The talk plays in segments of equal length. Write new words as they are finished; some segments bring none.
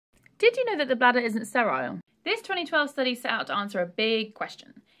Did you know that the bladder isn't sterile? This 2012 study set out to answer a big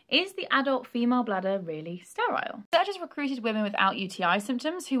question. Is the adult female bladder really sterile? Researchers recruited women without UTI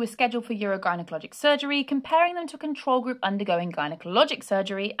symptoms who were scheduled for urogynecologic surgery, comparing them to a control group undergoing gynecologic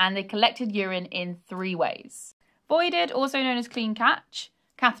surgery, and they collected urine in 3 ways. Voided, also known as clean catch,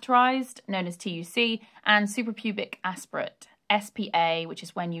 catheterized, known as TUC, and suprapubic aspirate, SPA, which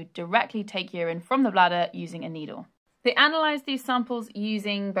is when you directly take urine from the bladder using a needle. They analysed these samples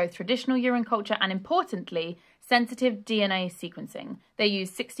using both traditional urine culture and, importantly, sensitive DNA sequencing. They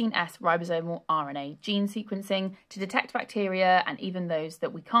used 16S ribosomal RNA gene sequencing to detect bacteria and even those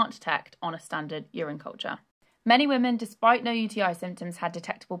that we can't detect on a standard urine culture. Many women, despite no UTI symptoms, had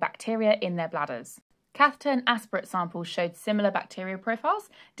detectable bacteria in their bladders. Catheter and aspirate samples showed similar bacterial profiles,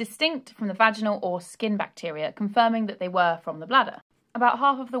 distinct from the vaginal or skin bacteria, confirming that they were from the bladder. About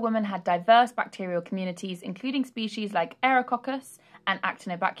half of the women had diverse bacterial communities, including species like Aerococcus and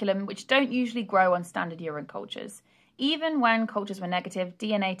Actinobaculum, which don't usually grow on standard urine cultures. Even when cultures were negative,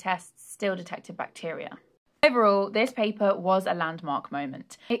 DNA tests still detected bacteria. Overall, this paper was a landmark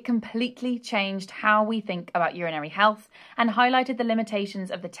moment. It completely changed how we think about urinary health and highlighted the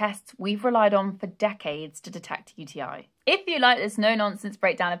limitations of the tests we've relied on for decades to detect UTI. If you like this no-nonsense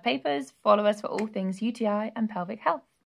breakdown of papers, follow us for all things UTI and pelvic health.